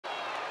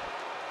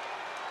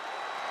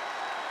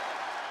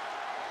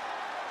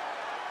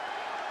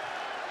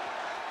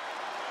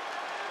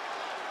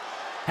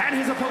And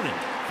his opponent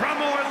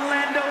from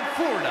Orlando,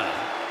 Florida,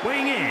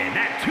 weighing in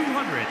at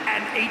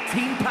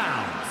 218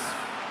 pounds.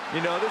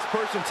 You know, this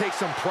person takes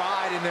some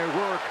pride in their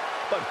work,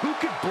 but who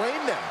could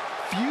blame them?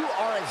 Few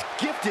are as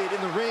gifted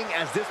in the ring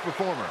as this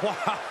performer.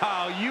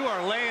 Wow, you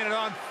are laying it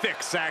on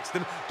thick,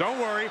 Saxton. Don't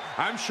worry,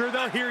 I'm sure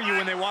they'll hear you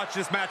when they watch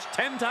this match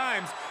 10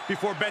 times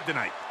before bed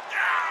tonight.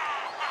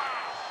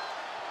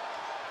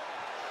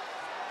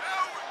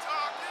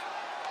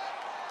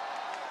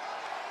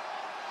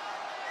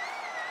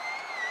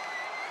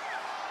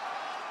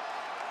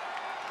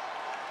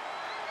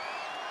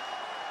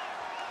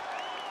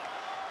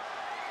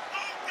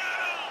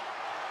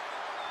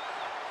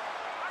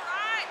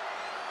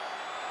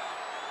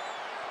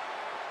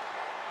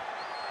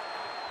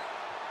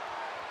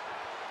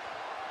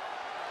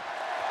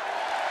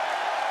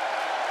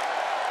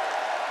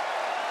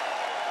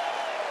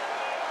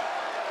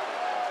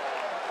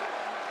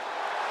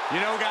 You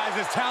know, guys,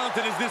 as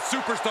talented as this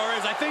superstar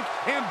is, I think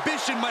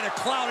ambition might have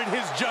clouded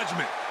his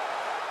judgment.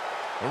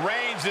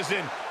 Reigns is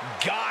in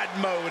God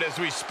mode as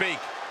we speak.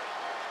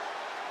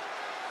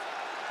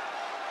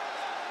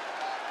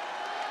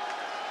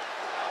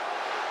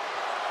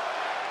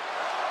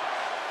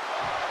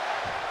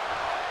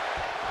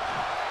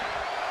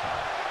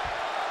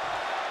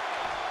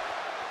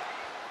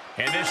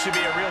 And this should be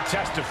a real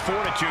test of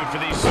fortitude for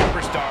these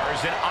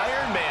superstars. An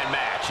Iron Man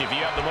match. If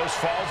you have the most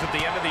falls at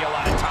the end of the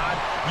allotted time,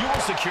 you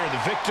will secure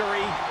the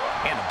victory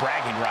and the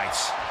bragging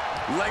rights.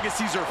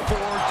 Legacies are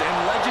forged and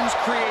legends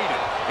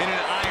created in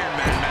an Iron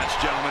Man match,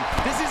 gentlemen.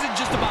 This isn't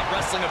just about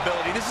wrestling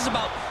ability. This is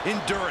about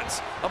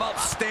endurance, about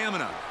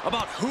stamina,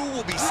 about who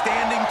will be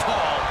standing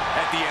tall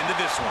at the end of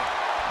this one.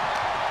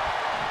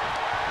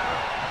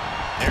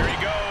 There he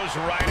goes,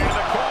 right into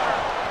the corner.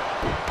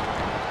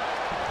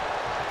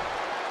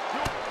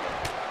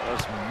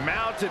 Was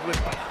mounted with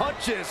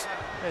punches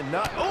and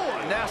not,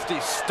 a nasty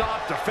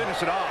stop to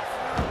finish it off.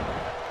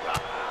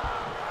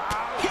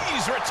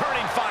 He's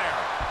returning fire.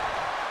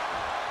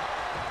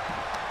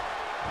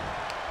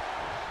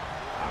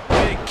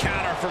 Big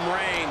counter from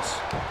Reigns.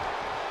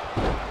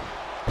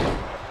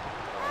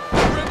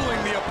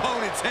 Dribbling the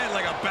opponent's head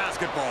like a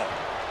basketball.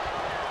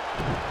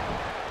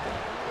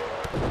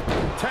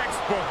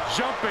 Textbook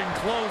jumping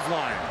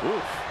clothesline.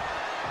 Oof.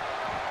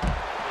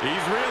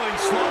 He's reeling,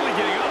 slowly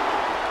getting up.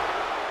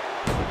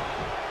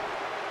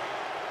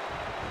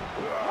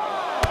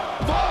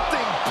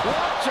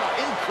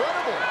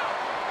 Incredible.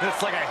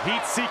 It's like a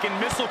heat-seeking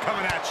missile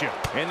coming at you.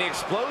 And the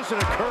explosion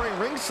occurring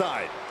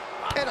ringside.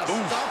 And a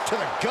stop to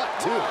the gut,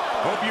 too.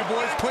 Hope you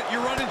boys put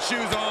your running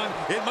shoes on.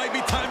 It might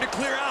be time to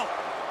clear out.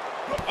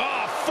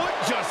 Oh, foot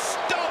just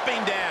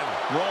stomping down.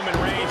 Roman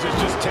Reigns is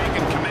just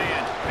taking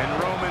command. And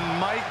Roman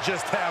might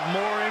just have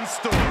more in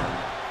store.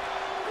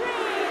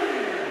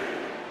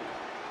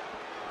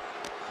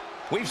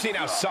 We've seen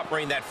how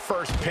suffering that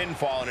first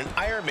pinfall in an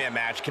Iron Man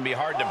match can be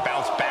hard to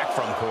bounce back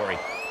from, Corey.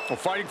 Well,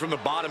 fighting from the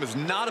bottom is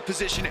not a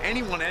position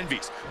anyone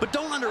envies. But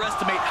don't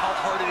underestimate how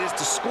hard it is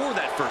to score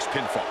that first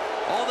pinfall.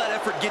 All that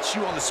effort gets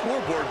you on the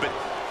scoreboard, but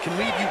can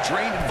leave you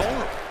drained and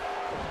vulnerable.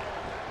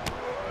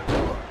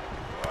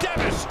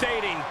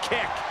 Devastating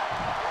kick.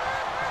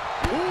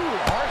 Ooh,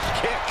 harsh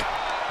kick.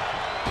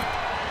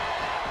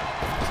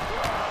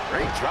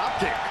 Great drop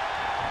kick.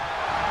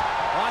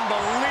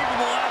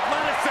 Unbelievable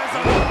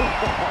athleticism.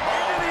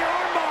 Into the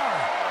armbar.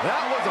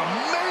 That was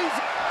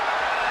amazing.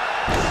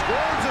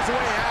 Squirms his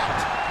way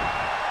out.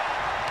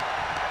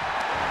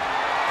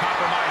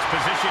 Compromised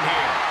position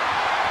here.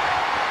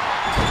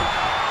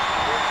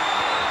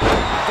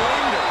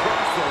 Flamed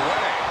across the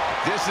way.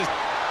 This is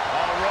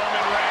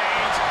Roman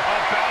Reigns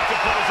about to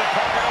put his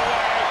opponent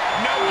away.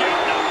 No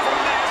getting up from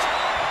this.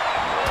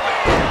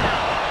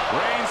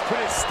 Reigns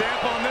put his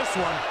stamp on this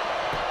one.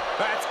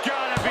 That's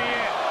gotta be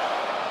it.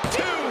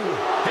 2.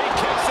 He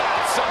kicks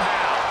out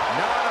somehow.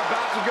 Not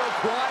about to go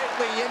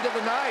quietly into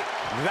the night.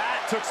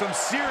 That took some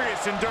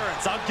serious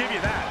endurance, I'll give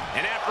you that.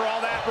 And after all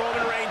that,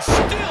 Roman Reigns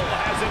still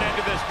hasn't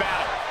ended this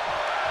battle.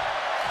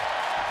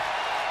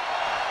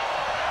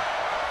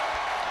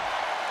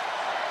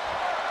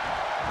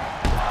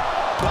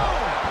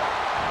 Boom!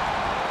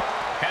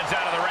 Heads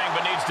out of the ring,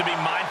 but needs to be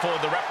mindful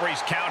of the referee's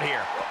count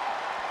here.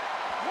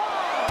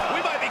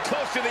 We might be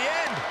close to the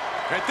end.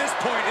 At this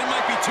point, it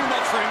might be too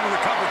much for him to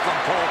recover from,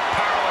 Cole.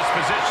 Powerless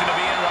position to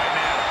be in right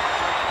now.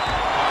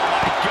 Oh,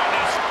 my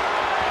goodness.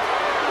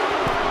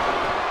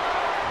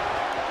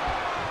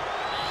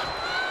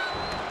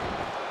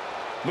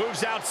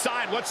 Moves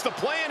outside. What's the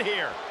plan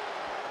here?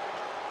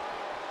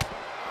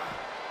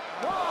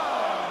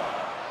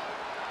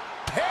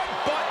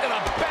 Headbutt to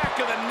the back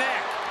of the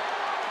neck.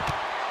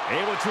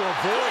 Able to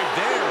avoid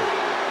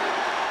there.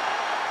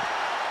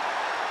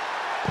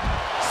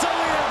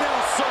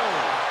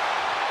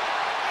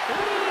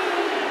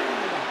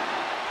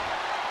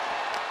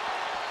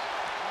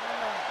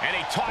 And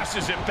he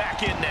tosses him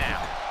back in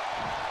now.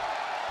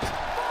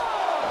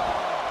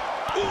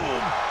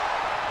 Ooh.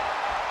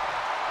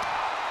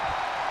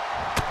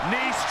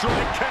 Knee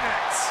strike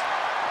connects.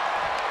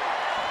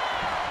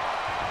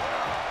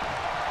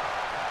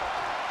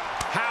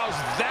 How's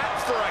that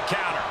for a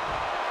counter?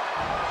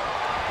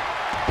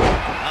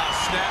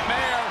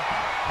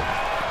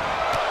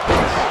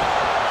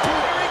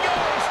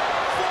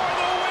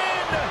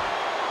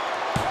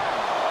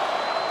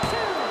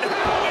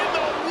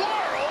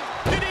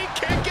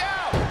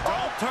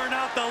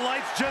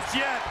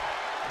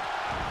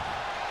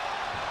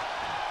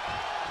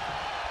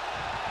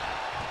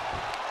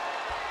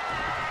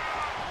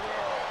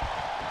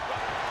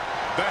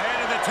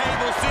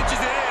 table, cinches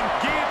it in.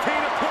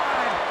 Guillotine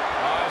applied.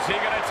 Is he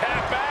going to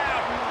tap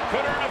out?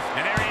 Could earn a...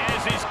 And there he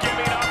is. He's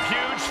giving up.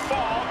 Huge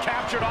fall.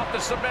 Captured off the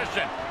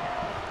submission.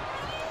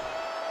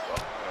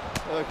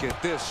 Look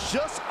at this.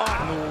 Just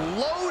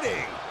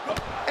unloading.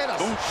 And a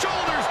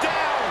shoulders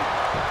down.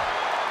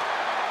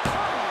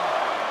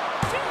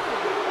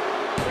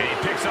 And he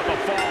picks up a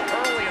fall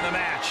early in the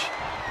match.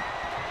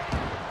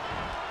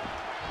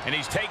 And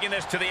he's taking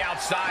this to the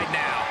outside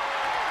now.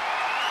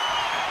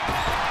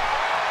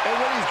 And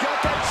when he's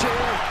got that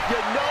chair, you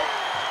know,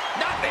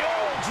 not the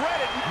old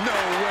dreaded. No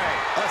way.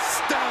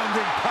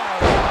 Astounding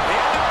power.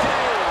 And the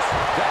tails.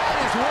 That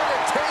is what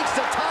it takes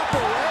to top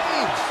a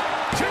range.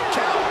 2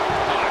 count.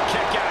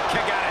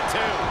 Kick out at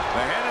 2.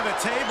 The head of the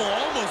table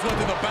almost went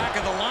to the back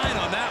of the line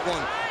on that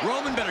one.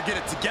 Roman better get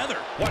it together.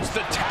 What's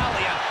the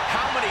tally on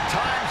how many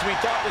times we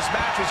thought this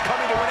match was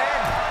coming to an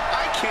end?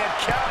 I can't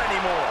count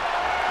anymore.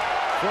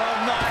 From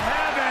the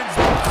heavens,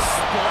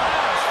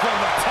 splash from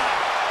the top.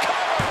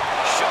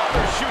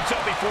 Shoulder shoots up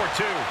before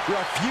 2.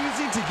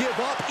 Refusing to give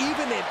up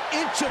even an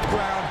inch of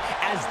ground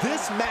as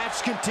this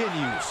match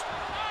continues.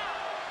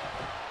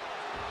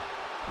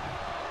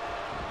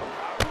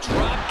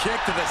 Drop kick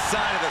to the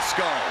side of the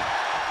skull.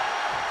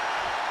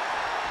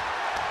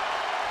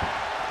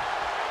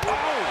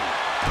 Oh!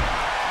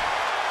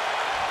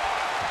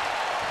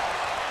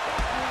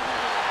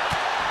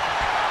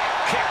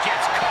 Kick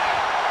gets caught.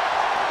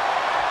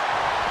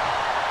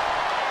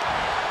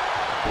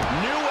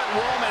 Knew what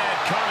Roman had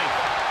coming.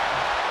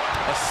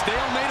 A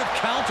stalemate of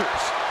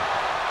counters.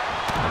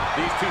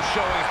 These two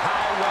showing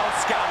how well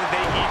scouted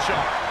they each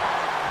are.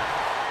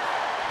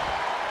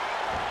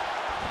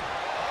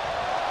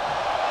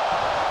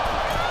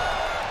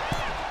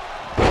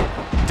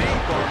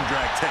 Deep arm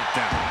drag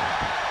takedown.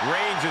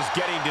 Reigns is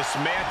getting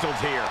dismantled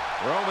here.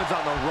 Roman's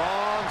on the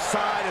wrong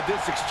side of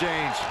this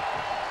exchange.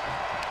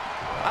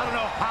 I don't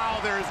know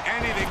how there is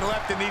anything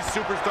left in these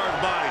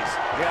superstars' bodies.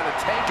 Yeah, the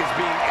tank is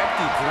being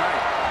emptied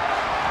tonight.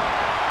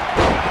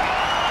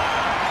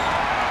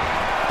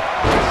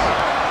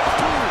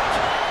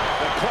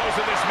 The close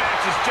of this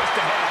match is just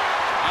ahead.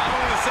 I don't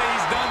want to say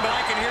he's done, but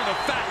I can hear the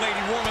fat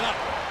lady warming up.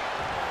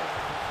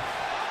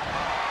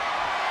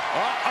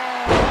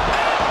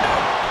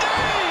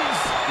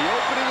 The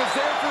opening is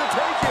there for the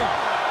taking.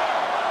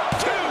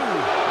 2.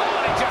 Oh,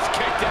 and he just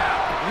kicked out.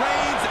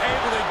 Reigns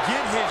able to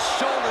get his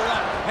shoulder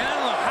up. And I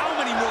don't know how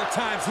many more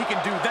times he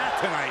can do that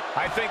tonight.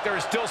 I think there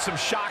is still some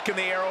shock in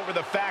the air over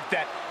the fact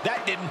that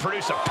that didn't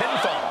produce a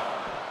pinfall.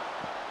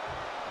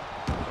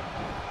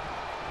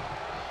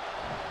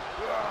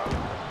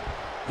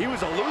 He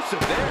was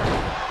elusive there.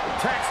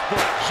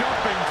 Textbook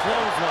jumping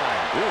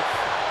clothesline. Oof.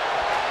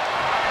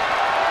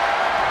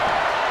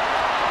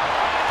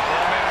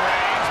 Roman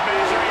Reigns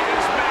measuring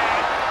this man.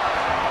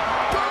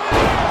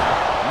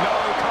 No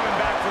coming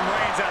back from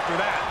Reigns after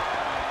that.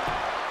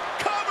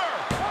 Cover!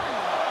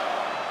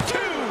 2!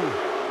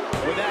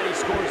 With that, he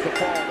scores the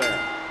fall there.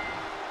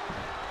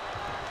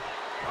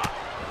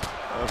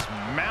 Just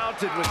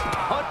mounted with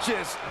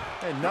punches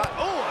and not,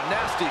 oh, a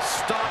nasty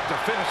stop to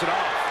finish it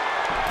off.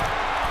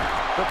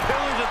 The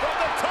pillars are from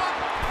the top.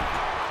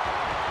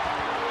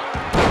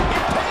 He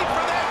paid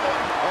for that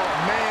one. Oh,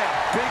 man,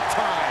 big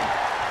time.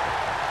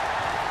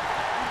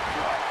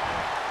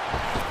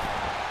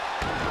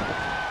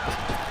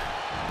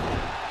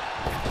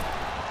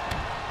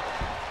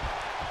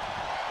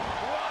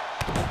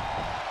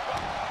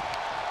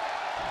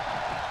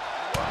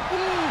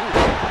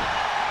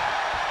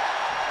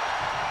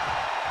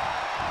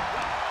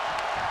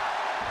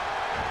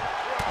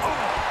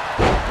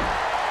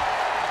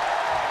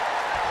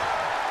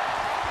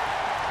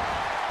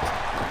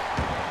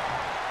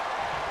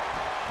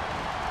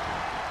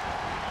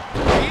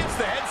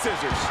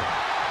 Scissors.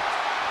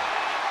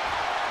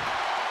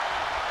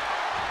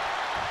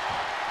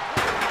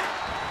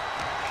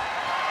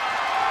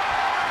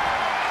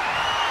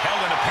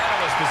 Held in a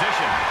perilous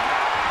position.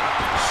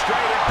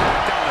 Straight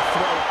impact down the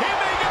throat. He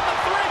may get the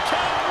 3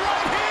 count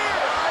right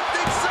here. I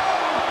think so.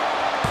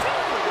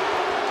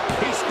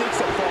 He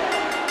sneaks a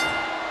fall.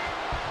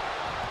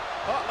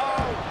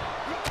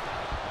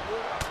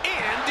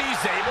 And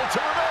he's able to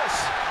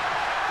reverse.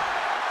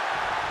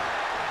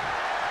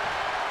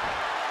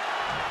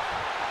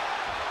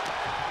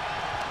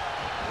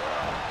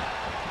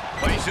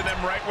 Placing them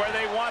right where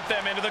they want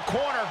them, into the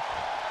corner.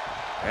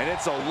 And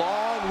it's a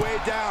long way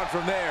down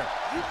from there.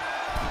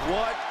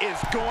 What is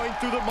going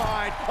through the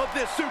mind of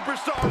this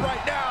superstar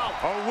right now?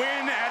 A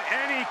win at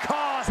any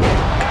cost.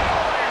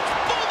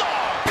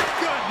 Bulldog!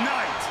 Good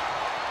night.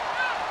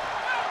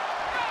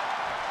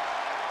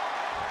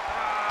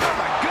 Oh,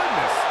 my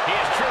goodness. He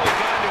has truly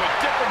gone into a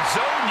different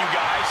zone, you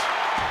guys.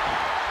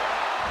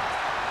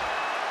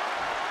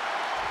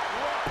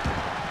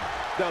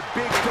 The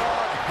big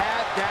dog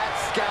had that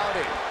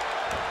scouted.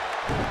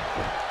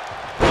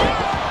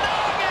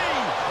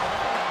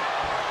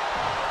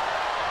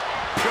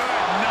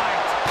 Good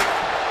night.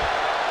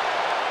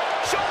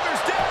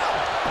 Shoulders down.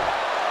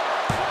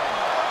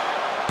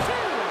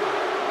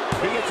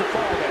 He gets a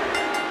fall there.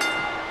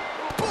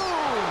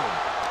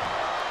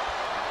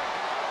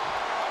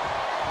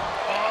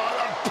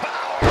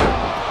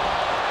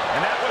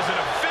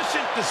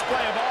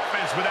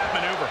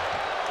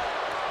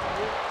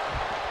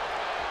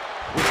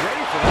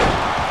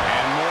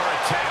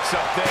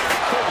 there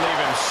could leave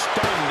him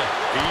stunned.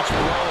 Each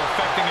blow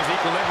affecting his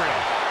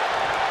equilibrium.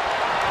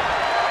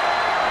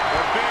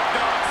 The big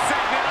dog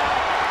setting it up.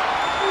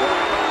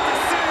 We're about to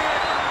see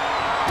it.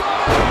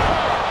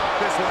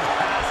 This one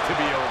has to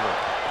be over.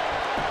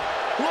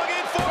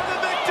 Looking for the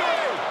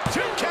victory.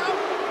 2 count.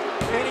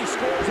 And he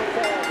scores a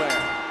fall there.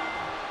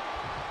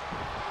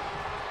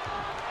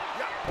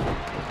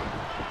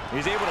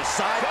 He's able to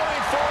side.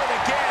 Going for it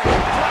again.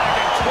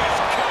 Dragon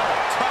twist cover.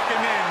 Tuck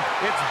him in.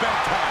 It's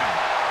bedtime.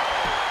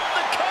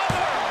 The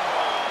cover.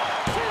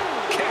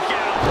 Kick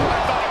out. I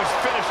thought it was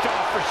finished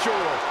off for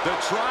sure. The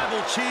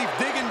tribal chief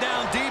digging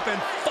down deep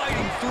and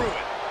fighting through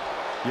it.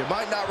 You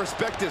might not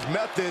respect his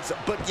methods,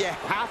 but you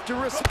have to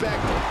respect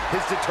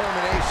his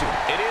determination.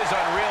 It is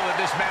unreal that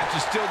this match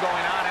is still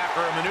going on after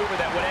a maneuver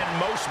that would end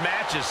most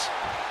matches.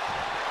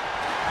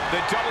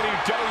 The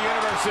WWE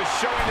Universe is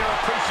showing their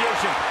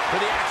appreciation for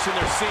the action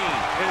they're seeing.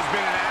 It has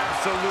been an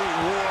absolute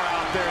war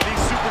out there.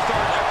 These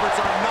superstars' efforts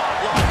are not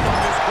lost on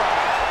this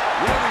crowd.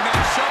 Wielding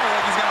that shovel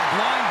like he's got a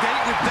blind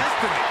date with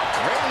destiny.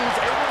 Reigns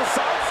able to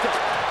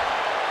sidestep.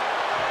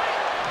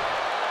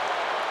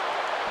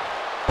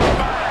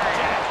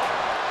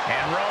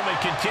 And Roman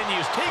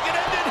continues. He can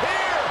end it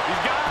here.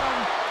 He's got him.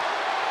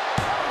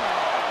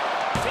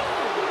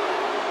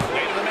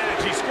 Late in the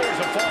match, he scores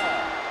a fall.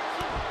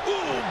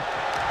 Ooh.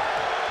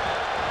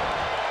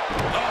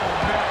 Oh,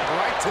 man.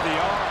 Right to the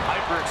arm.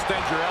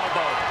 Hyperextend your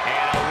elbow.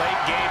 And a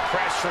late game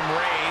press from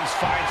Reigns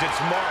finds its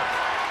mark.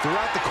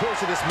 Throughout the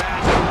course of this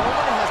match,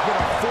 Roman has been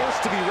a force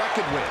to be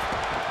reckoned with.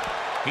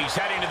 He's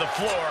heading to the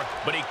floor,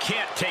 but he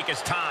can't take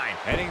his time.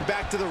 Heading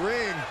back to the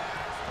ring.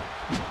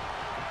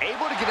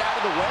 Able to get out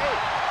of the way.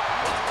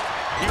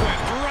 He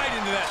went right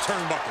into that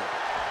turnbuckle.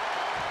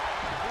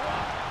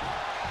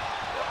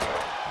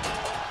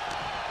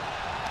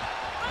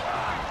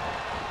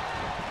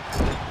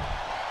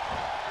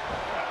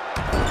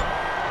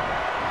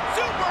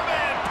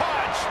 Superman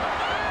punch!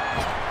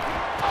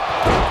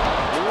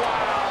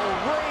 Wow,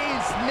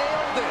 Reigns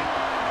nailed it.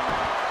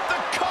 The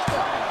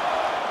cover.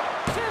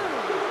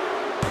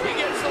 He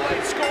gets the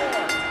late score.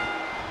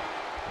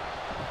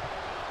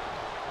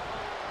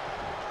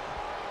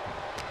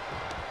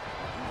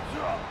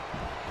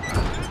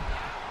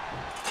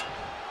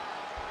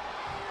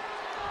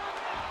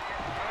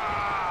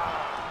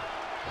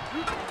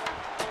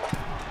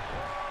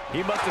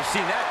 He must have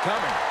seen that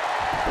coming.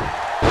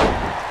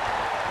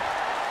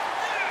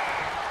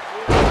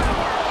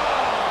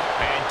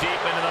 And deep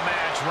into the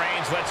match,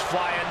 Reigns lets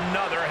fly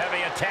another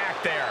heavy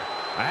attack there.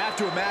 I have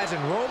to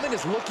imagine Roman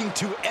is looking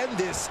to end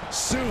this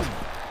soon.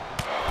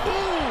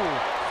 Ooh!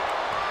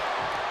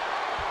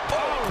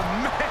 Oh,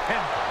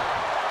 man.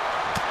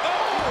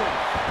 Oh!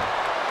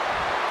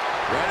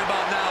 Right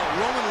about now,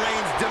 Roman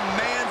Reigns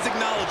demands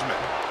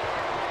acknowledgement.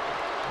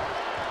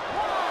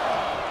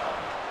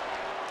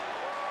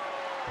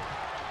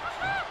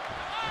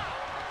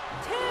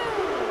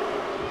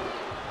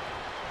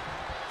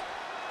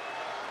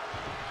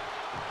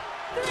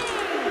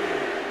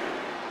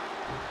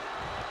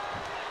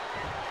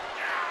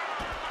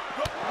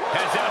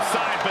 Heads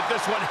outside, but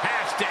this one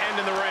has to end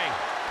in the ring.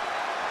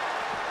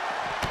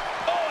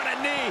 Oh, and a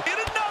knee.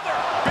 And another.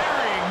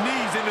 Burying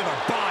knees into the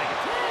body.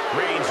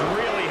 Reigns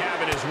really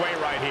having his way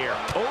right here.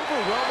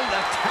 Overwhelming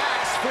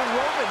attacks for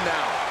Roman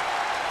now.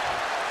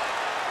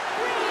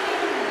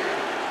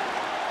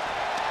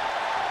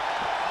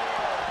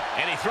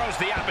 And he throws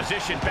the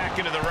opposition back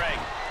into the ring.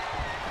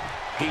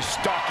 He's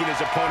stalking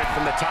his opponent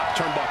from the top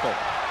turnbuckle.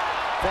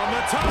 From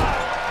the top.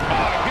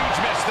 Oh, huge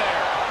miss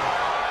there.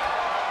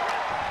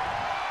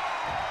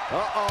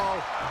 Uh-oh.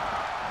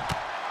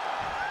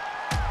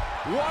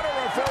 What a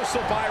reversal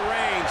by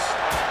Reigns.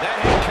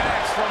 That hit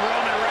connects from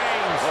Roman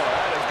Reigns. Oh,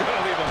 that is going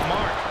to leave a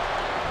mark.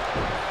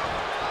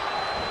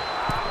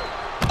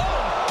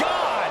 Oh,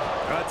 God!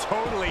 A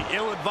totally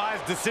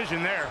ill-advised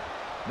decision there.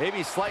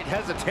 Maybe slight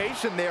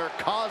hesitation there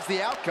caused the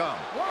outcome.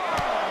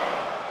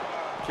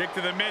 Kick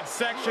to the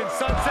midsection,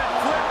 sunset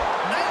flip.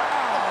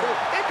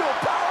 Oh, into a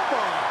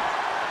powerbomb.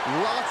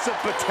 Lots of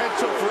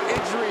potential for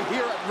injury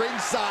here at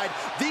ringside.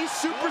 These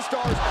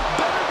superstars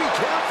better be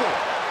careful.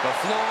 The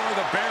floor,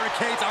 the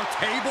barricades, our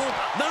table,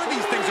 none of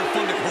these things are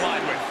fun to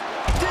collide with.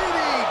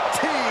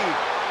 DDT.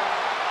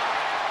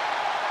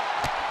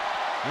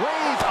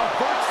 Reigns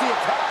averts the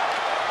attack.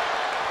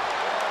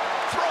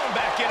 Thrown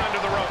back in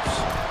under the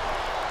ropes.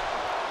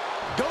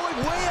 Going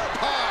way up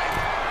high.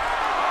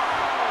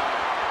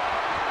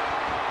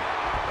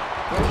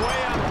 Way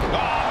up.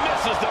 Oh,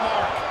 misses the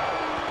mark.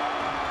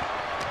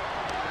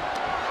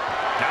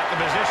 Not the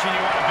position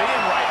you want to be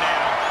in right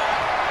now.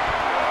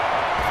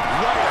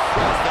 Right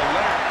across the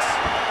larynx.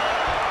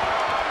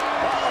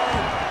 Uh-oh.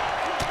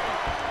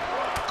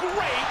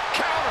 Great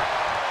counter.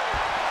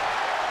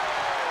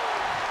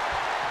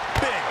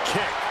 Big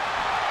kick.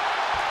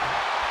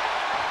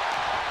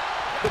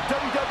 The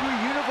WWE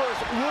Universe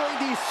willing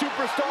these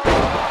superstars.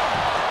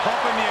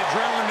 Pumping the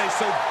adrenaline they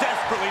so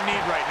desperately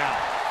need right now.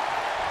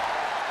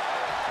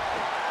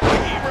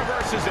 He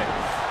reverses it.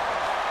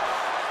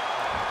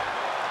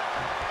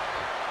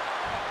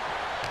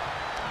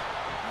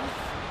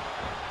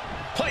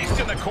 Placed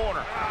in the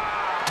corner.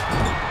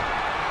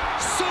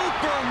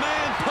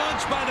 Superman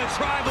punch by the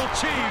Tribal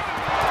Chief.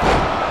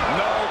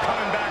 No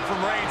coming back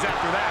from Reigns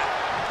after that.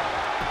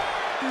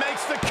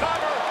 Makes the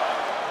cover.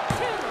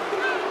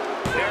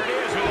 There it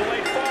is with a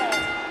late fall.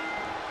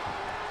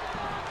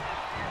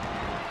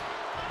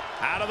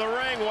 Out of the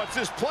ring. What's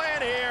his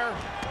plan here?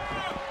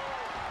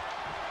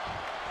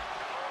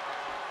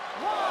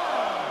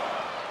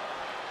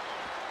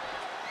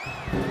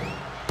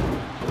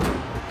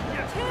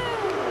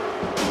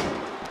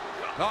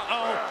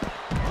 Uh-oh.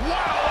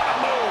 Wow, what a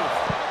move.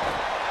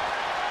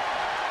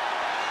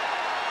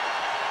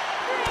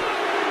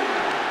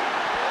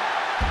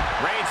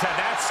 Reigns had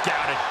that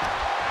scouted.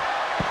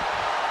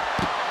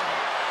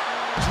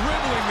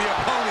 Dribbling the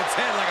opponent's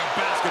head like a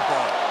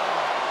basketball.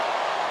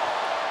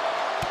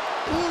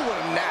 Ooh, what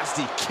a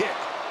nasty kick.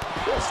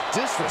 Just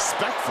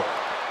disrespectful.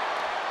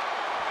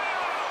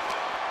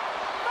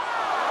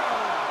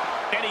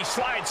 And he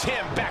slides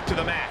him back to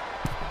the mat.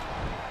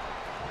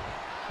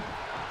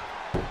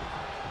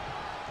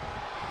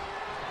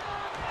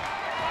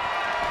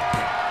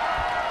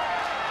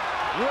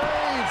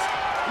 Reigns,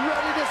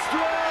 ready to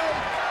strike.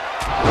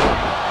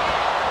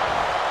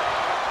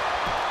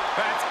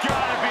 That's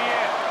gotta be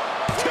it.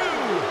 2.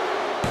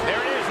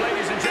 There it is,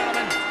 ladies and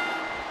gentlemen.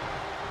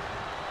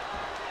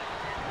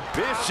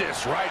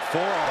 Vicious right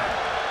forearm.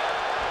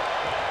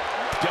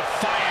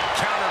 Defiant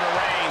counter to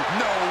Reigns.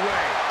 No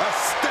way.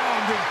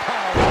 Astounding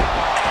power.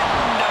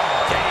 End of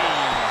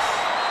days.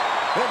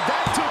 And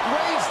that took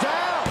Reigns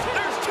down.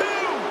 There's 2.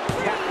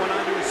 That one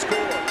under the score.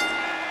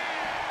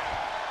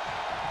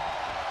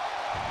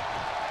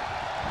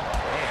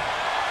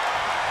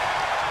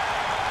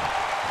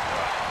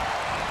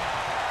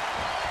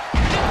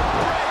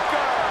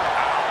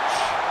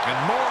 And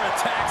more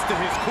attacks to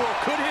his core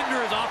could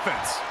hinder his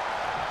offense.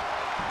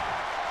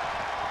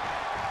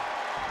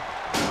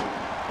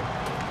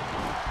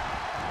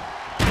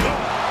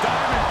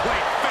 Diamond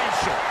plate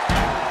facial.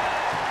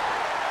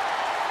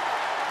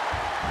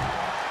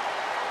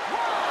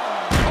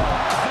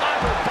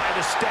 Clobbered by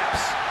the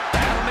steps.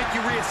 That'll make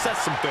you reassess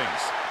some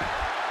things.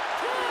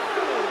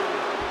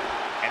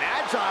 An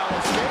agile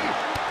escape.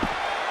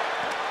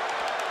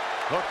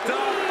 Hooked up.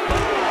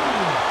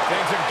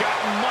 Things have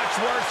gotten much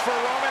worse for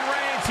Roman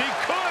Reigns. He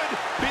could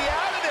be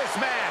out of this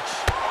match.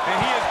 And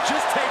he has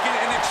just taken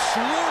an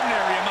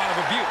extraordinary amount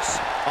of abuse.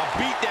 A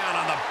beatdown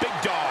on the big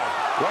dog.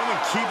 Roman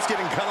keeps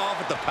getting cut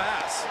off at the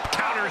pass.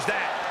 Counters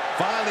that.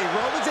 Finally,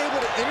 Roman's able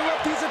to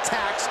interrupt these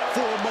attacks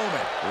for a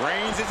moment.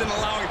 Reigns isn't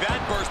allowing that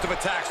burst of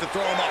attacks to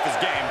throw him off his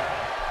game.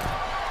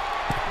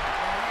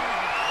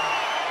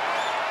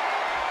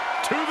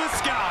 To the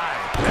sky.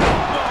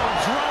 Elbow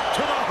drop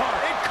to the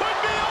heart. It could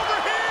be over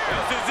here.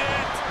 This is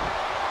it.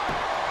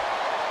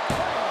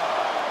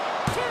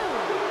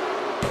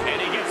 And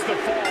he gets the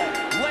fall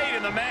late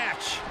in the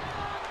match.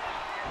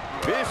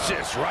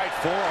 Vicious right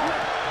forearm.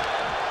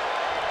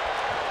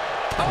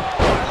 Oh,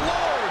 my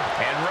Lord.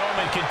 And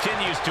Roman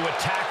continues to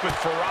attack with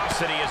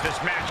ferocity as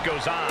this match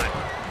goes on.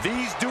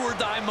 These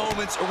do-or-die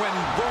moments are when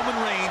Roman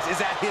Reigns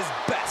is at his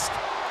best.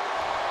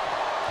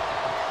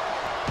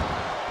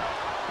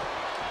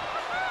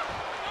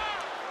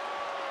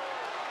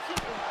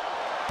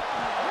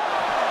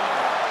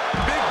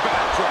 Big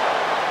backdrop.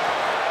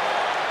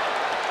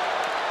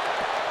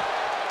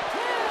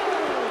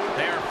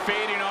 They're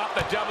fading off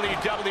the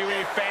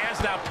WWE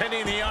fans, now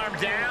pinning the arm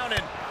down,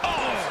 and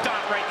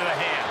stop right to the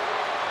hand.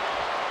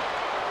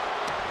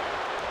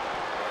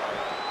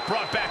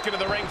 Brought back into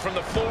the ring from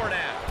the floor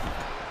now.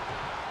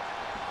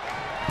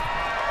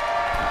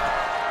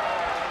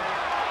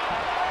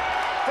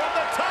 From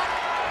the top.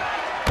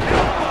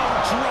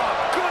 Elbow drop.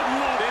 Good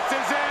look. This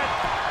is it.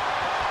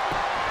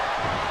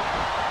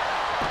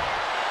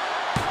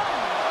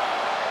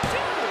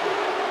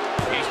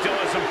 He still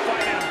has some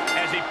fight in him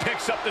as he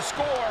picks up the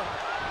score.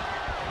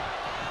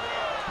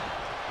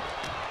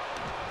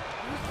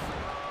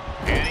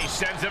 And he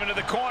sends him into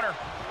the corner.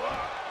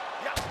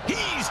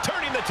 He's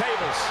turning the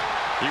tables.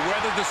 He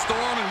weathered the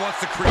storm and wants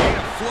to create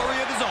a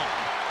flurry of his own.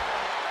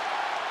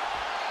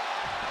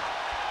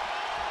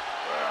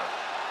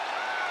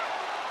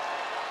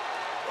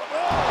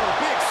 Oh,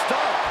 big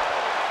stomp.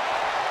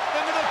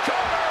 Into the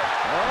cover.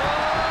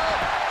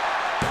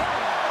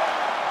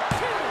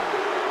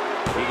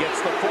 He gets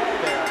the fall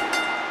there.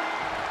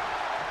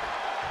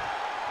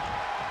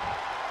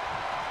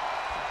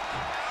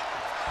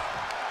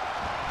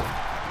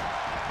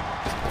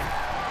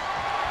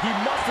 He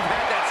must have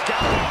had that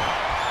scouted.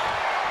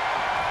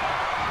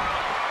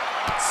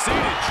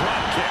 Seated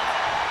drop kick.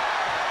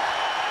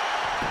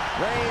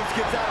 Reigns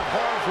gets out of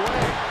harm's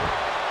way.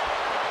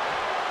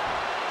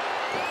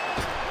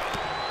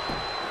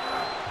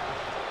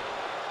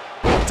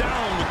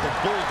 Down with the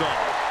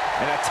bulldog.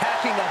 And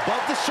attacking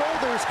above the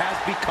shoulders has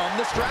become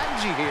the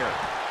strategy here.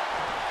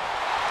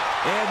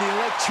 And the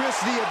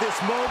electricity of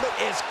this moment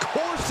is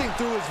coursing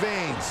through his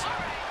veins.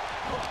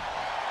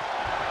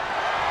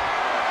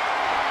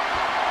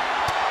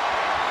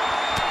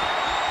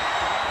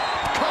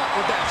 Caught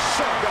with that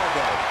sharp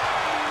elbow.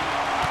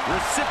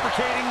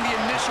 reciprocating the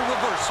initial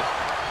reversal.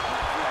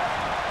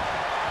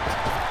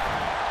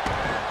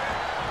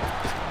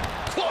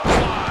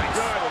 Clothesline.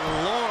 Good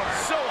Lord.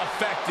 So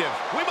effective.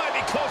 We might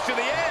be close to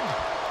the end.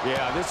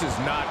 Yeah, this is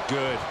not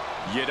good.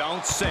 You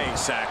don't say,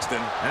 Saxton.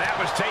 And that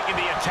was taking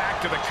the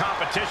attack to the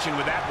competition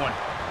with that one.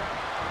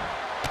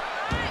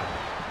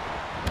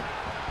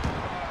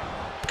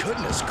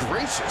 Goodness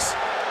gracious.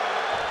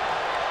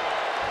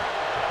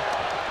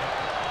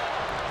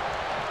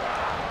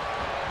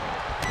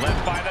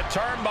 Left by the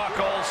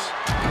turnbuckles.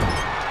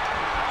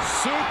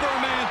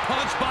 Superman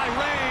punch by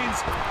Reigns.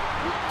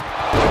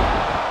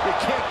 You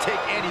can't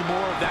take any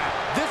more of that.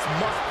 This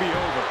must be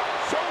over.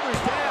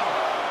 Shoulders down.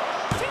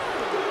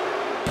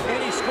 And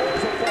he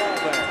scores a fall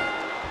there.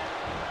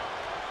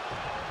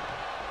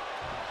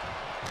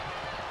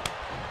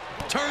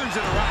 Turns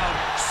it around.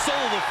 Sole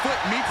of the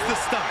foot meets the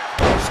stomach.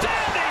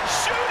 Standing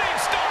shooting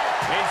star.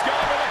 He's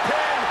going for the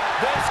pin.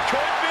 This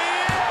could be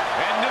it.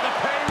 Into the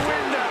pay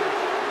window.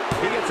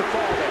 He gets a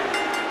fall there.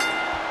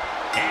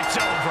 It's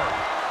over.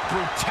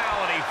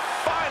 Brutality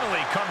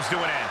finally comes to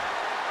an end.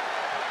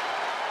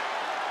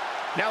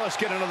 Now let's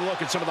get another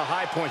look at some of the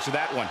high points of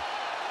that one.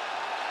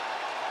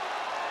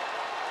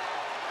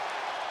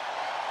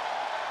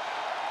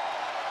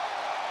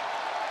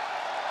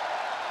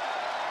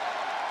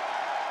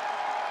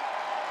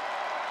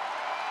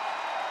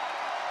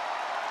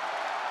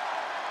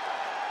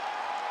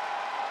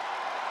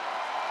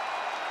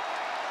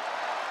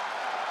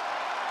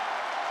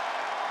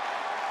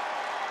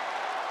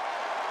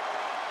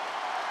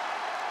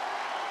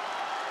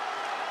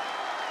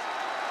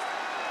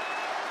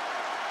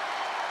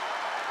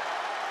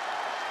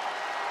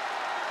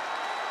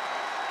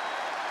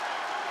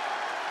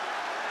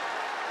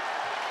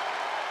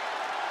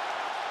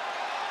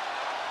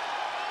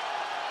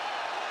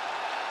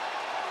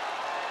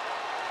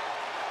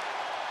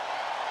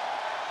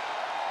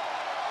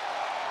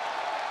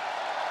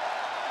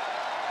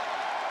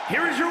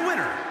 Here is your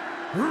winner,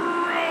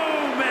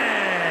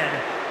 Roman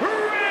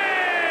Reigns!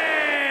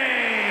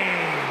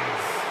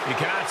 You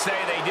cannot say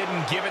they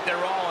didn't give it their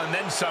all and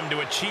then some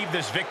to achieve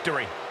this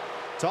victory.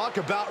 Talk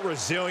about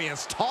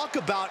resilience. Talk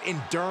about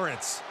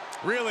endurance.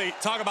 Really,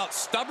 talk about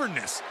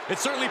stubbornness. It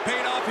certainly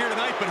paid off here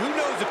tonight, but who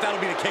knows if that'll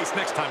be the case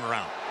next time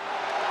around.